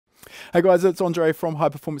Hey guys, it's Andre from High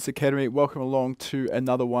Performance Academy. Welcome along to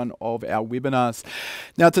another one of our webinars.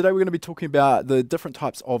 Now today we're going to be talking about the different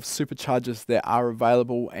types of superchargers that are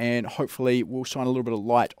available, and hopefully we'll shine a little bit of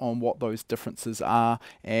light on what those differences are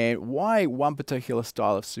and why one particular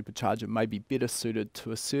style of supercharger may be better suited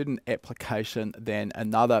to a certain application than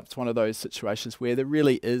another. It's one of those situations where there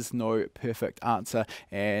really is no perfect answer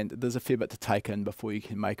and there's a fair bit to take in before you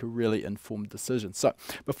can make a really informed decision. So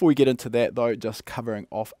before we get into that though, just covering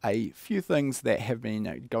off a few things that have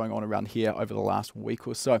been going on around here over the last week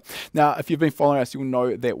or so. Now, if you've been following us, you'll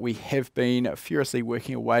know that we have been furiously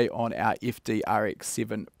working away on our FD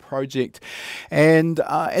RX7 project, and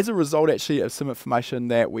as a result actually of some information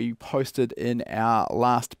that we posted in our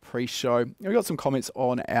last pre-show, we got some comments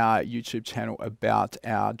on our YouTube channel about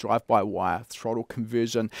our drive-by-wire throttle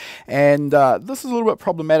conversion, and this is a little bit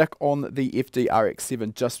problematic on the FD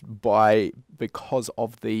RX7 just because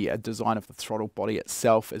of the design of the throttle body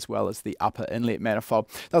itself, as well as the upper inlet manifold.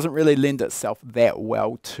 Doesn't really lend itself that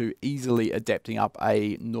well to easily adapting up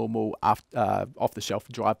a normal off-the-shelf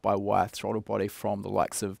drive-by-wire throttle body from the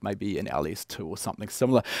likes of maybe an LS2 or something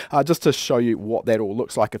similar. Just to show you what that all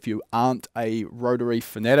looks like if you aren't a rotary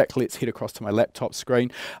fanatic, let's head across to my laptop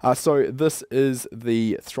screen. So this is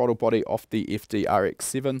the throttle body of the FD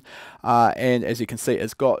RX7, and as you can see,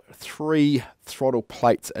 it's got three throttle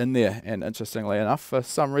plates in there, and interestingly enough, for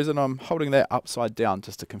some reason I'm holding that upside down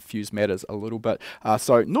just to confuse matters a little bit.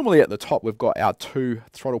 So normally at the top we've got our two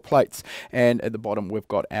throttle plates, and at the bottom we've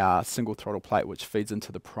got our single throttle plate which feeds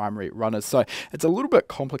into the primary runners. So it's a little bit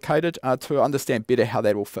complicated to understand better how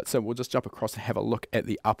that all fits in. We'll just jump across and have a look at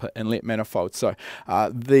the upper inlet manifold. So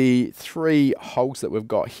the three holes that we've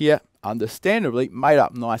got here, understandably made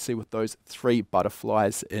up nicely with those three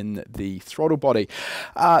butterflies in the throttle body.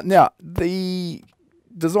 Now, the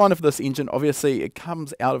design of this engine, obviously it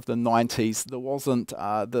comes out of the 90s. There wasn't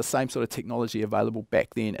the same sort of technology available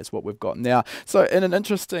back then as what we've got now. So in an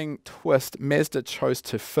interesting twist, Mazda chose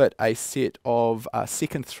to fit a set of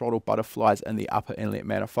second throttle butterflies in the upper inlet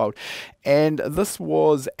manifold, and this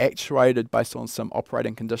was actuated based on some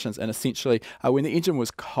operating conditions, and essentially when the engine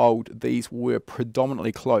was cold, these were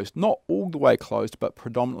predominantly closed. Not all the way closed, but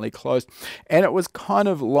predominantly closed, and it was kind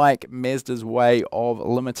of like Mazda's way of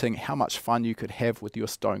limiting how much fun you could have with your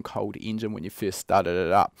stone cold engine when you first started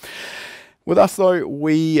it up. With us though,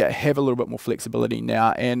 we have a little bit more flexibility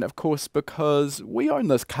now, and of course because we own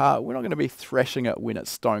this car, we're not going to be thrashing it when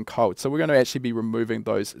it's stone cold, so we're going to actually be removing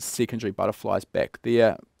those secondary butterflies back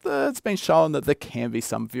there. It's been shown that there can be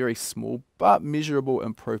some very small but measurable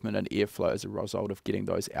improvement in airflow as a result of getting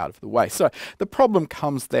those out of the way. So the problem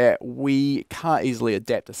comes that we can't easily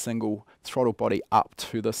adapt a single throttle body up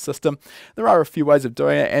to the system. There are a few ways of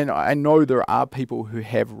doing it, and I know there are people who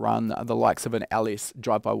have run the likes of an LS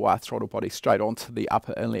drive-by-wire throttle body straight onto the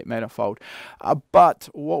upper inlet manifold. But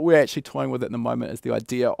what we're actually toying with at the moment is the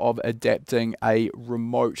idea of adapting a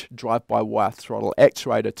remote drive-by-wire throttle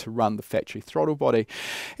actuator to run the factory throttle body.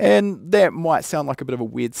 And that might sound like a bit of a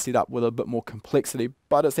weird setup with a bit more complexity,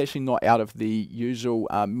 but it's actually not out of the usual.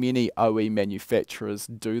 Many OE manufacturers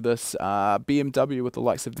do this. BMW with the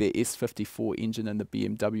likes of their S54 engine and the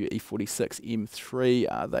BMW E46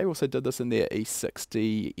 M3, they also did this in their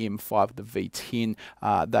E60 M5, the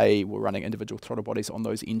V10. They were running individual throttle bodies on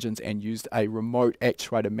those engines and used a remote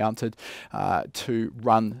actuator mounted to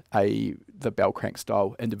run the bell crank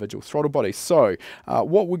style individual throttle body. So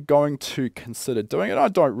what we're going to consider doing, and I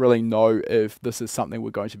don't really know if this is something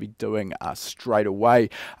we're going to be doing straight away,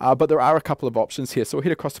 but there are a couple of options here. So we'll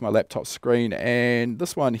head across to my laptop screen, and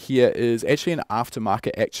this one here is actually an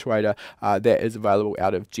aftermarket actuator that is available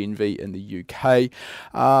out of GenV in the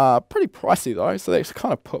UK. Pretty pricey though, so that's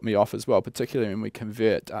kind of put me off as well, particularly when we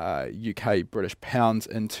convert UK British pounds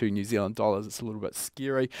into New Zealand dollars. It's a little bit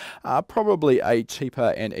scary. Probably a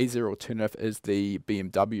cheaper and easier alternative is the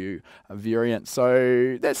BMW variant,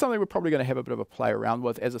 so that's something we're probably going to have a bit of a play around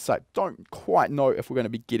with. As I say, don't quite know if we're going to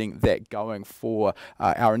be getting that going for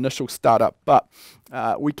our initial startup, but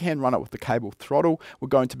we can run it with the cable throttle. We're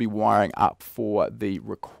going to be wiring up for the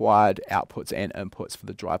required outputs and inputs for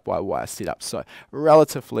the drive-by-wire setup, so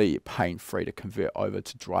relatively pain-free to convert over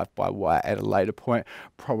to drive-by-wire at a later point.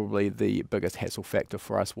 Probably the biggest hassle factor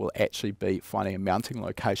for us will actually be finding a mounting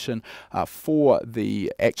location for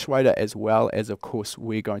the actuator, as well as of course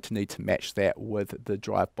we're going to need to match that with the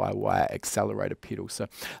drive-by-wire accelerator pedal. So a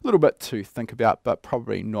little bit to think about, but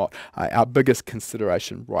probably not our biggest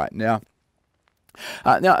consideration right now.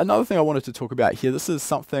 Now, another thing I wanted to talk about here, this is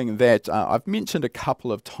something that I've mentioned a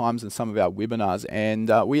couple of times in some of our webinars,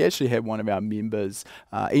 and we actually had one of our members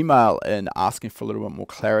email in asking for a little bit more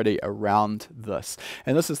clarity around this.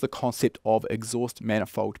 And this is the concept of exhaust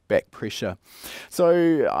manifold back pressure.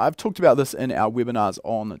 So I've talked about this in our webinars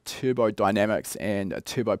on turbo dynamics and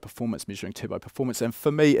turbo performance, measuring turbo performance. And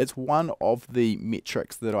for me, it's one of the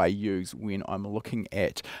metrics that I use when I'm looking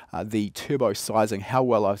at the turbo sizing, how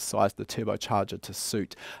well I've sized the turbocharger to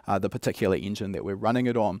suit the particular engine that we're running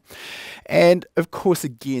it on. And of course,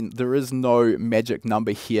 again, there is no magic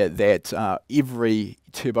number here that every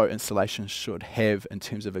turbo installation should have in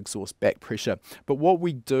terms of exhaust back pressure. But what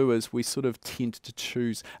we do is we sort of tend to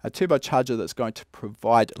choose a turbocharger that's going to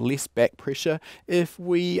provide less back pressure if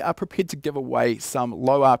we are prepared to give away some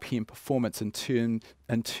low RPM performance in turn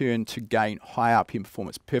to gain high RPM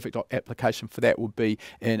performance. Perfect application for that would be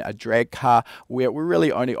in a drag car where we're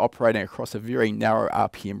really only operating across a very narrow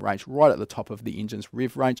RPM range right at the top of the engine's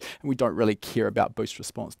rev range, and we don't really care about boost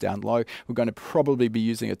response down low. We're going to probably be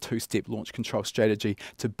using a two-step launch control strategy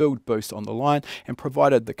to build boost on the line, and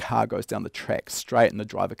provided the car goes down the track straight and the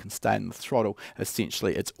driver can stay in the throttle,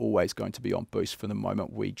 essentially it's always going to be on boost from the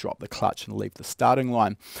moment we drop the clutch and leave the starting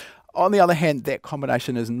line. On the other hand, that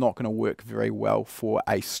combination is not going to work very well for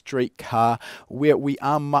a street car where we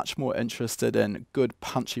are much more interested in good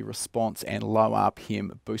punchy response and low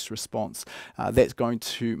RPM boost response. That's going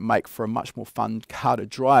to make for a much more fun car to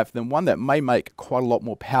drive than one that may make quite a lot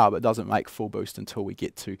more power but doesn't make full boost until we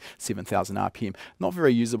get to 7,000 RPM. Not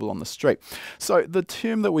very usable on the street. So the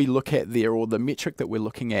term that we look at there, or the metric that we're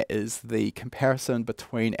looking at, is the comparison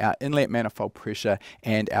between our inlet manifold pressure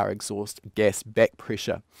and our exhaust gas back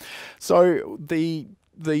pressure. So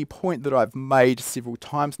the point that I've made several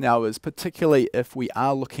times now is, particularly if we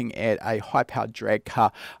are looking at a high-powered drag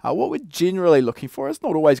car, what we're generally looking for is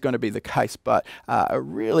not always going to be the case, but a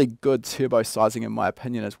really good turbo sizing, in my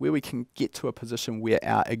opinion, is where we can get to a position where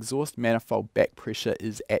our exhaust manifold back pressure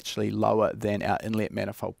is actually lower than our inlet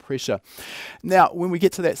manifold pressure. Now, when we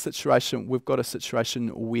get to that situation, we've got a situation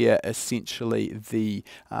where essentially the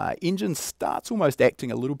engine starts almost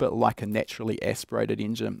acting a little bit like a naturally aspirated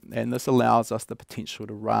engine, and this allows us the potential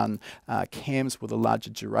to run cams with a larger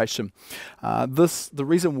duration. The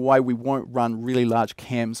reason why we won't run really large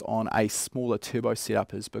cams on a smaller turbo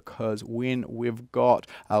setup is because when we've got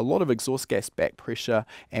a lot of exhaust gas back pressure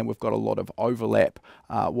and we've got a lot of overlap,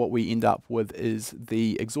 what we end up with is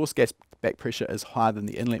the exhaust gas back pressure is higher than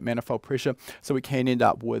the inlet manifold pressure, so we can end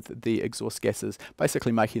up with the exhaust gases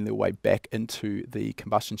basically making their way back into the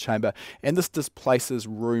combustion chamber, and this displaces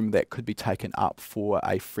room that could be taken up for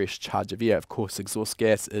a fresh charge of air. Of course, exhaust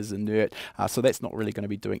gas is inert, so that's not really going to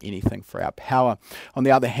be doing anything for our power. On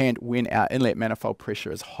the other hand, when our inlet manifold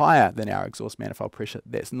pressure is higher than our exhaust manifold pressure,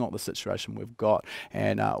 that's not the situation we've got,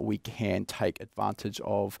 and we can take advantage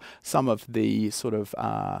of some of the sort of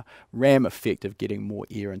ram effect of getting more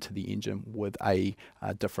air into the engine with a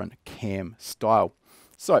different cam style.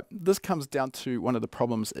 So this comes down to one of the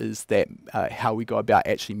problems is that how we go about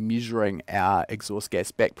actually measuring our exhaust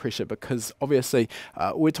gas back pressure, because obviously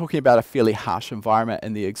we're talking about a fairly harsh environment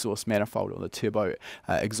in the exhaust manifold or the turbo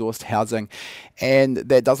exhaust housing, and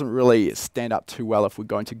that doesn't really stand up too well if we're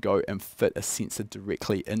going to go and fit a sensor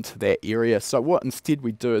directly into that area. So what instead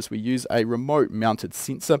we do is we use a remote mounted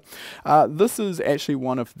sensor. This is actually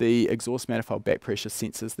one of the exhaust manifold back pressure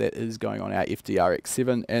sensors that is going on our FD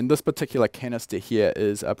RX7, and this particular canister here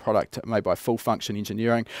is a product made by Full Function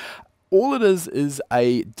Engineering. All it is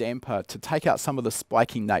a damper to take out some of the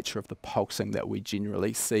spiking nature of the pulsing that we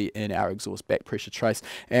generally see in our exhaust back pressure trace,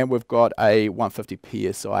 and we've got a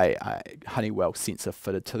 150 psi Honeywell sensor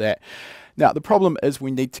fitted to that. Now, the problem is we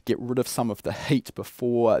need to get rid of some of the heat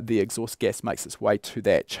before the exhaust gas makes its way to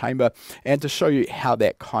that chamber. And to show you how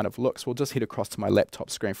that kind of looks, we'll just head across to my laptop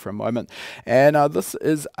screen for a moment. And this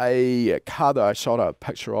is a car that I took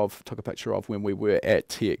a picture of when we were at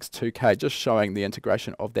TX2K, just showing the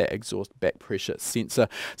integration of that exhaust back pressure sensor.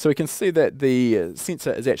 So we can see that the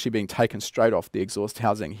sensor is actually being taken straight off the exhaust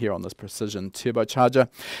housing here on this precision turbocharger.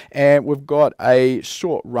 And we've got a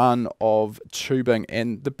short run of tubing,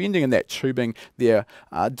 and the bending in that tubing there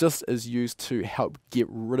just is used to help get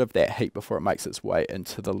rid of that heat before it makes its way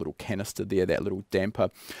into the little canister there, that little damper.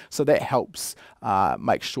 So that helps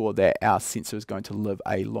make sure that our sensor is going to live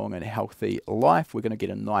a long and healthy life. We're going to get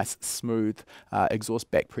a nice smooth exhaust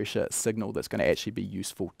back pressure signal that's going to actually be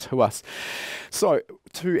useful to us. So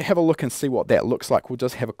to have a look and see what that looks like, we'll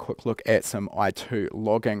just have a quick look at some I2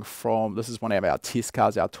 logging from, this is one of our test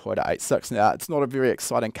cars, our Toyota 86. Now, it's not a very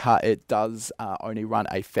exciting car. It does only run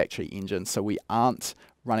a factory engine, so we aren't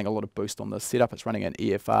running a lot of boost on this setup. It's running an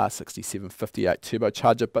EFR 6758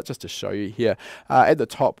 turbocharger, but just to show you here, at the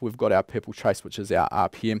top we've got our purple trace, which is our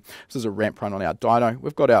RPM. This is a ramp run on our dyno.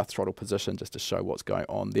 We've got our throttle position just to show what's going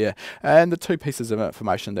on there. And the two pieces of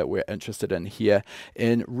information that we're interested in here,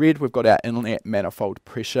 in red we've got our inlet manifold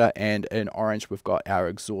pressure, and in orange we've got our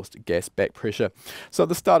exhaust gas back pressure. So at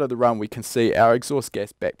the start of the run we can see our exhaust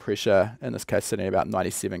gas back pressure, in this case sitting at about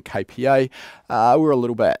 97 kPa. We're a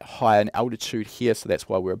little bit higher in altitude here, so that's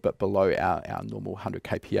why we're a bit below our normal 100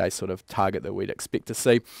 kPa sort of target that we'd expect to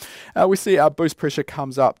see. We see our boost pressure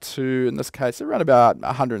comes up to, in this case, around about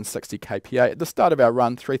 160 kPa. At the start of our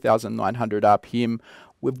run, 3,900 RPM,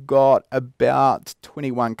 we've got about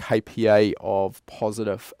 21 kPa of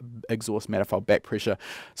positive exhaust manifold back pressure.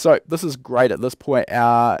 So this is great at this point.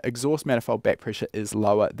 Our exhaust manifold back pressure is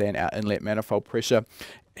lower than our inlet manifold pressure.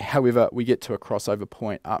 However, we get to a crossover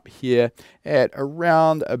point up here at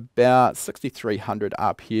around about 6,300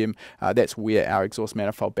 RPM. That's where our exhaust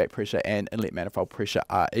manifold back pressure and inlet manifold pressure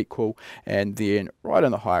are equal. And then right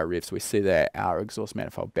in the higher revs, we see that our exhaust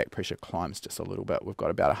manifold back pressure climbs just a little bit. We've got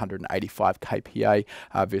about 185 kPa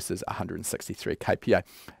versus 163 kPa.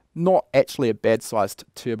 Not actually a bad sized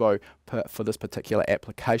turbo for this particular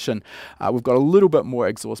application. We've got a little bit more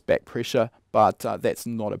exhaust back pressure, but that's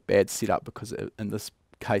not a bad setup, because in this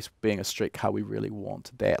case, being a street car, we really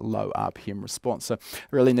want that low RPM response. So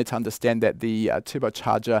really need to understand that the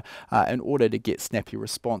turbocharger, in order to get snappy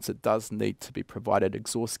response, it does need to be provided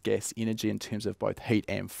exhaust gas energy in terms of both heat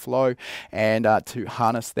and flow, and to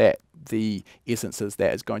harness that, the essence is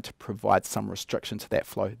that it's going to provide some restriction to that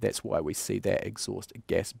flow. That's why we see that exhaust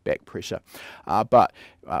gas back pressure. But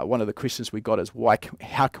one of the questions we got is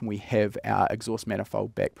how can we have our exhaust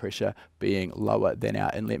manifold back pressure being lower than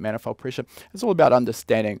our inlet manifold pressure? It's all about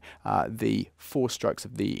understanding the four strokes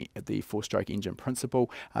of the four-stroke engine principle,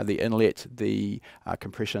 the inlet, the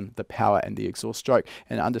compression, the power, and the exhaust stroke,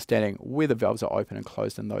 and understanding where the valves are open and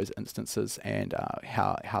closed in those instances, and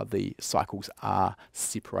how the cycles are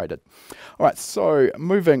separated. All right, so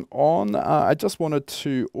moving on, I just wanted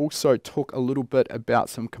to also talk a little bit about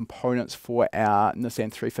some components for our Nissan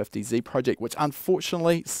 350Z project, which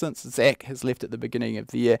unfortunately, since Zach has left at the beginning of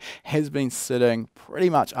the year, has been sitting pretty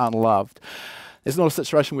much unloved. It's not a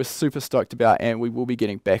situation we're super stoked about, and we will be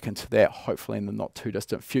getting back into that hopefully in the not too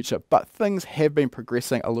distant future. But things have been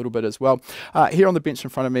progressing a little bit as well. Here on the bench in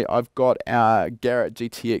front of me, I've got our Garrett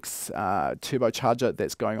GTX turbocharger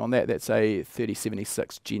that's going on that. That's a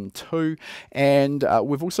 3076 Gen 2. And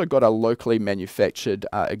we've also got a locally manufactured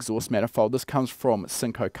exhaust manifold. This comes from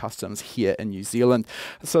Sinco Customs here in New Zealand.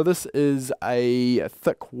 So this is a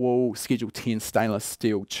thick wall Schedule 10 stainless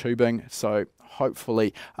steel tubing. So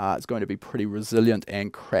hopefully it's going to be pretty resilient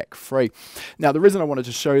and crack free. Now the reason I wanted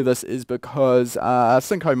to show you this is because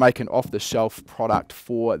Sinco make an off-the-shelf product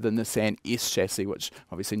for the Nissan S chassis, which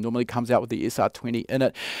obviously normally comes out with the SR20 in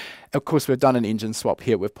it. Of course, we've done an engine swap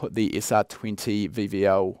here. We've put the SR20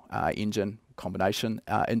 VVL engine combination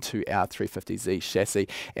into our 350Z chassis,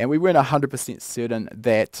 and we weren't 100% certain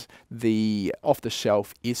that the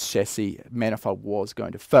off-the-shelf S chassis manifold was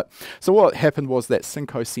going to fit. So what happened was that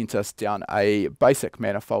Sinco sent us down a basic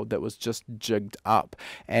manifold that was just jigged up,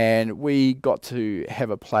 and we got to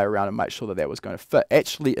have a play around and make sure that that was going to fit.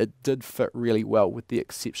 Actually, it did fit really well, with the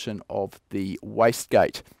exception of the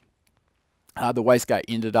wastegate. The wastegate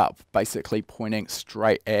ended up basically pointing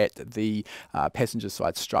straight at the passenger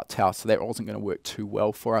side strut tower, so that wasn't going to work too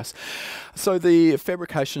well for us. So the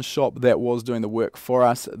fabrication shop that was doing the work for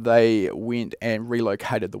us, they went and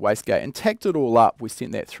relocated the wastegate and tacked it all up. We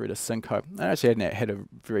sent that through to Sinco. I actually hadn't had a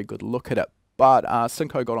very good look at it, but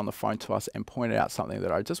Sinco got on the phone to us and pointed out something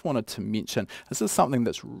that I just wanted to mention. This is something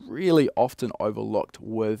that's really often overlooked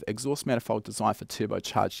with exhaust manifold design for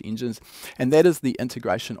turbocharged engines, and that is the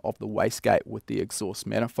integration of the wastegate with the exhaust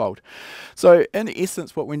manifold. So in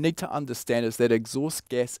essence, what we need to understand is that exhaust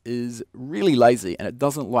gas is really lazy and it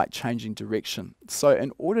doesn't like changing direction. So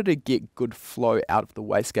in order to get good flow out of the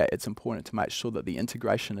wastegate, it's important to make sure that the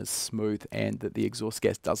integration is smooth and that the exhaust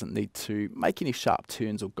gas doesn't need to make any sharp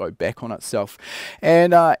turns or go back on itself.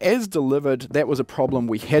 And as delivered, that was a problem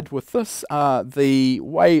we had with this. The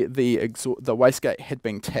way the wastegate had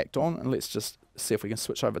been tacked on, and let's just see if we can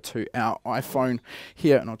switch over to our iPhone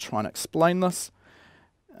here, and I'll try and explain this.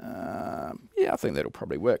 Yeah, I think that'll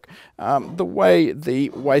probably work. The way the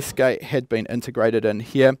wastegate had been integrated in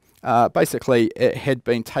here, basically it had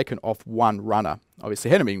been taken off one runner.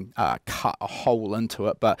 obviously hadn't been cut a hole into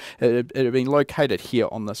it, but it had been located here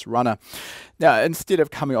on this runner. Now, instead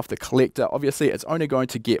of coming off the collector, obviously it's only going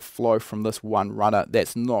to get flow from this one runner.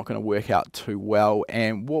 That's not going to work out too well,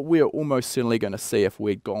 and what we're almost certainly going to see if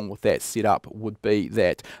we'd gone with that setup would be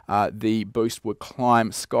that the boost would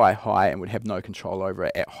climb sky high and would have no control over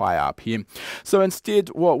it at high RPM. So instead,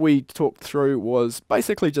 what we talked through was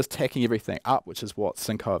basically just tacking everything up, which is what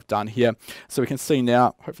Sinco have done here. So we can see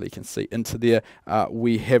now, hopefully you can see into there,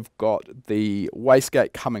 we have got the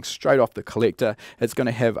wastegate coming straight off the collector. It's going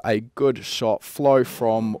to have a good shot flow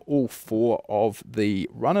from all 4 of the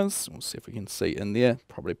runners. We'll see if we can see in there,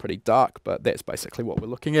 probably pretty dark, but that's basically what we're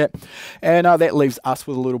looking at. And that leaves us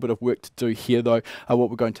with a little bit of work to do here though. What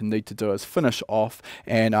we're going to need to do is finish off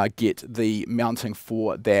and get the mounting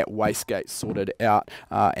for that wastegate sorted out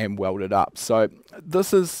and welded up. So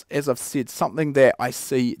this is, as I've said, something that I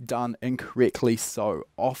see done incorrectly so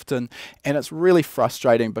often, and it's really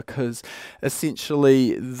frustrating because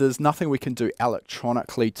essentially there's nothing we can do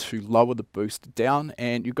electronically to lower the boost down,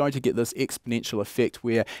 and you're going to get this exponential effect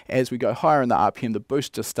where as we go higher in the RPM, the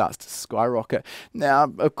boost just starts to skyrocket.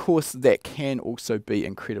 Now, of course, that can also be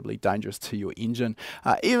incredibly dangerous to your engine.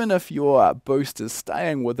 Even if your boost is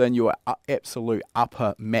staying within your absolute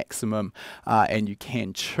upper maximum and you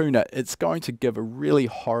can tune it, it's going to give a really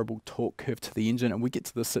horrible torque curve to the engine, and we get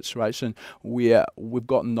to the situation where we've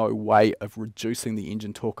got no way of reducing the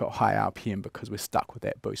engine torque at high RPM because we're stuck with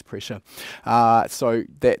that boost pressure. So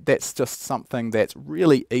that's just something that's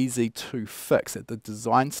really easy to fix at the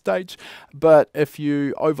design stage, but if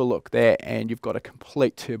you overlook that and you've got a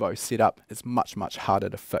complete turbo setup, it's much harder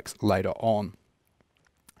to fix later on.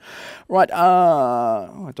 Right,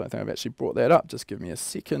 I don't think I've actually brought that up. Just give me a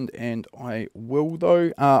second and I will though.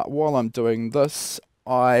 While I'm doing this,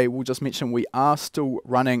 I will just mention we are still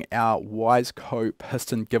running our Wiseco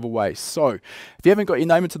piston giveaway. So if you haven't got your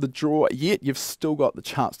name into the draw yet, you've still got the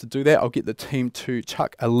chance to do that. I'll get the team to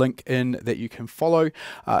chuck a link in that you can follow.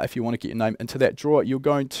 If you want to get your name into that draw, you're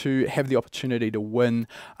going to have the opportunity to win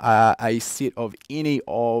a set of any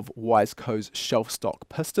of Wiseco's shelf stock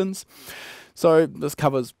pistons. So this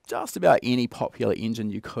covers just about any popular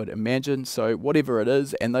engine you could imagine, so whatever it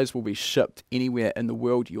is, and those will be shipped anywhere in the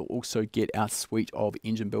world. You'll also get our suite of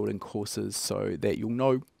engine building courses so that you'll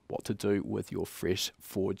know what to do with your fresh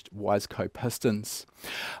forged Wiseco pistons.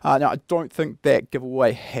 Now, I don't think that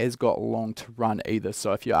giveaway has got long to run either,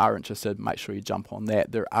 so if you are interested, make sure you jump on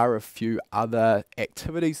that. There are a few other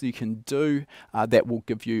activities you can do that will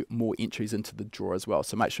give you more entries into the draw as well,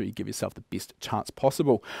 so make sure you give yourself the best chance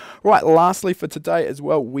possible. Right, lastly for today as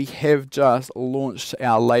well, we have just launched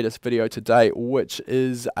our latest video today, which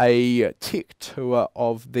is a tech tour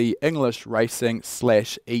of the English Racing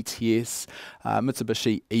 / ETS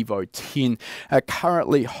Mitsubishi Evo 10.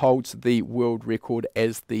 Currently holds the world record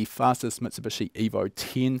as the fastest Mitsubishi Evo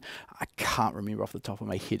 10. I can't remember off the top of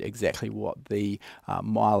my head exactly what the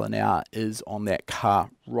mile an hour is on that car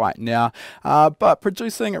right now, but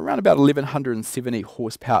producing around about 1170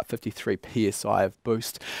 horsepower, 53 psi of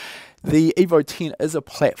boost. The Evo 10 is a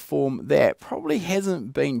platform that probably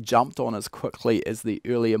hasn't been jumped on as quickly as the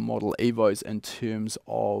earlier model Evos in terms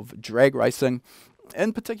of drag racing.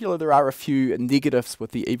 In particular, there are a few negatives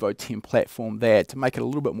with the Evo 10 platform there to make it a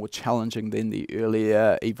little bit more challenging than the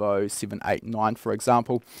earlier Evo 7, 8, 9, for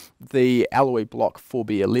example. The alloy block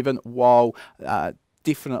 4B11, while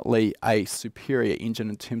definitely a superior engine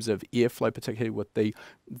in terms of airflow, particularly with the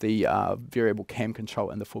variable cam control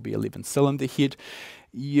and the 4B11 cylinder head,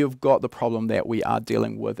 you've got the problem that we are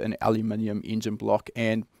dealing with an aluminium engine block,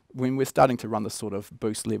 and when we're starting to run the sort of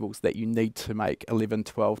boost levels that you need to make 11,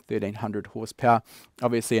 12, 1300 horsepower,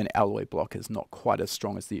 obviously an alloy block is not quite as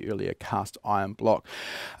strong as the earlier cast iron block.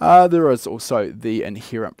 There is also the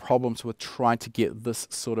inherent problems with trying to get this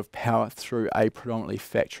sort of power through a predominantly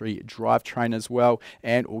factory drivetrain as well,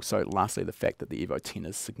 and also lastly the fact that the Evo 10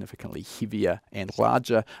 is significantly heavier and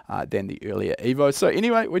larger than the earlier Evo. So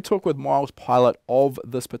anyway, we talk with Miles, pilot of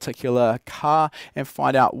this particular car, and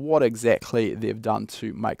find out what exactly they've done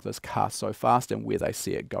to make this car so fast and where they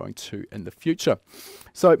see it going to in the future.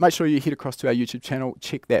 So make sure you head across to our YouTube channel,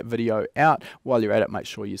 check that video out. While you're at it, make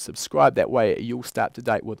sure you subscribe. That way you'll stay up to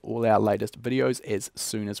date with all our latest videos as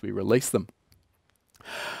soon as we release them.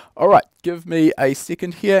 Alright, give me a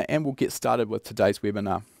second here and we'll get started with today's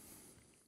webinar.